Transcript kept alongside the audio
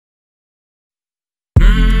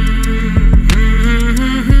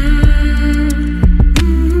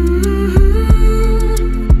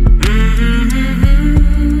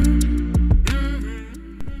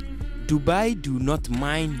Dubai do not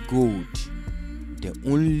mine gold. The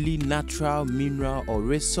only natural mineral or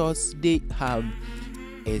resource they have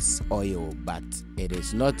is oil, but it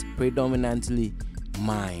is not predominantly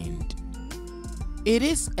mined. It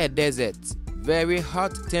is a desert, very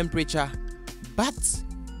hot temperature, but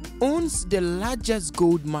owns the largest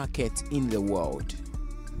gold market in the world.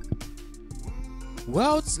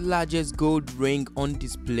 World's largest gold ring on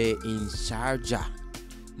display in Sharjah.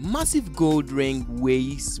 Massive gold ring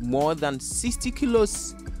weighs more than 60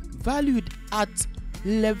 kilos, valued at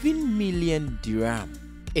 11 million dirham.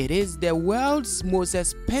 It is the world's most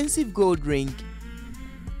expensive gold ring.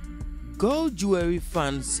 Gold jewelry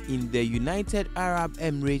fans in the United Arab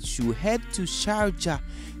Emirates should head to Sharjah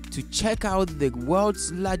to check out the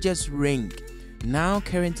world's largest ring, now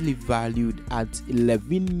currently valued at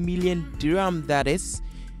 11 million dirham, that is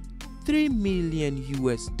 $3 million.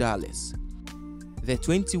 The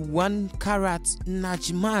 21 carat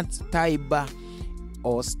Najmat Taiba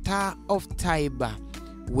or Star of Taiba,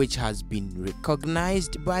 which has been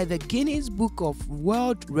recognized by the Guinness Book of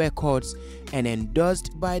World Records and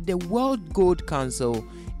endorsed by the World Gold Council,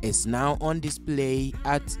 is now on display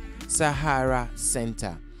at Sahara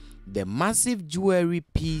Center. The massive jewelry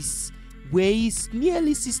piece weighs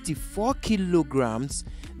nearly 64 kilograms,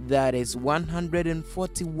 that is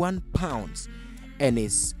 141 pounds, and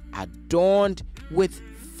is adorned with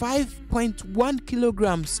 5.1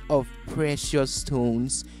 kilograms of precious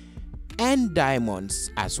stones and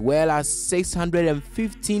diamonds, as well as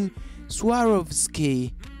 615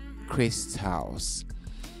 Swarovski crystals.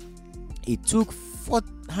 It took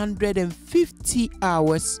 450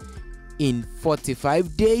 hours in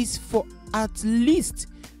 45 days for at least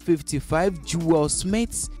 55 jewel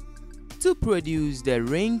smiths to produce the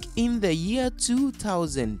ring in the year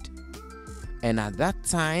 2000, and at that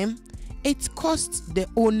time it cost the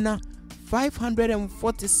owner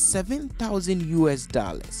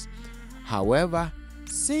 $547,000. However,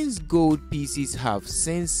 since gold pieces have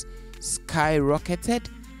since skyrocketed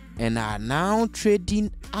and are now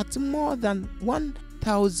trading at more than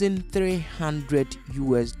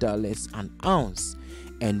 $1,300 an ounce,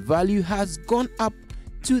 and value has gone up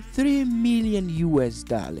to $3 million.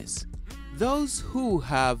 Those who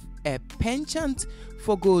have a penchant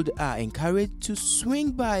for gold are encouraged to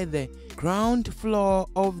swing by the ground floor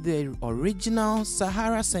of the original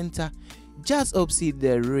Sahara Center just opposite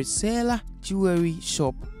the reseller jewelry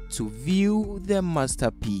shop to view the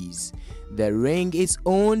masterpiece. The ring is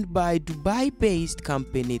owned by Dubai-based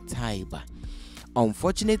company Taiba.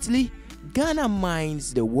 Unfortunately, Ghana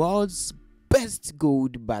mines the world's best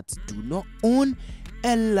gold but do not own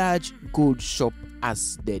a large gold shop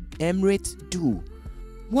as the Emirates do.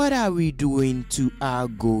 What are we doing to our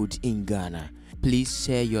gold in Ghana? Please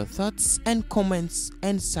share your thoughts and comments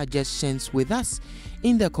and suggestions with us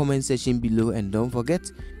in the comment section below, and don't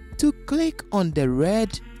forget to click on the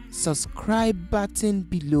red subscribe button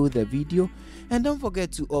below the video, and don't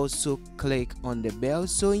forget to also click on the bell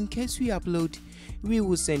so in case we upload we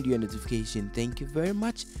will send you a notification. Thank you very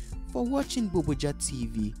much for watching Boboja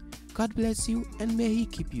TV. God bless you and may He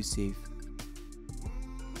keep you safe.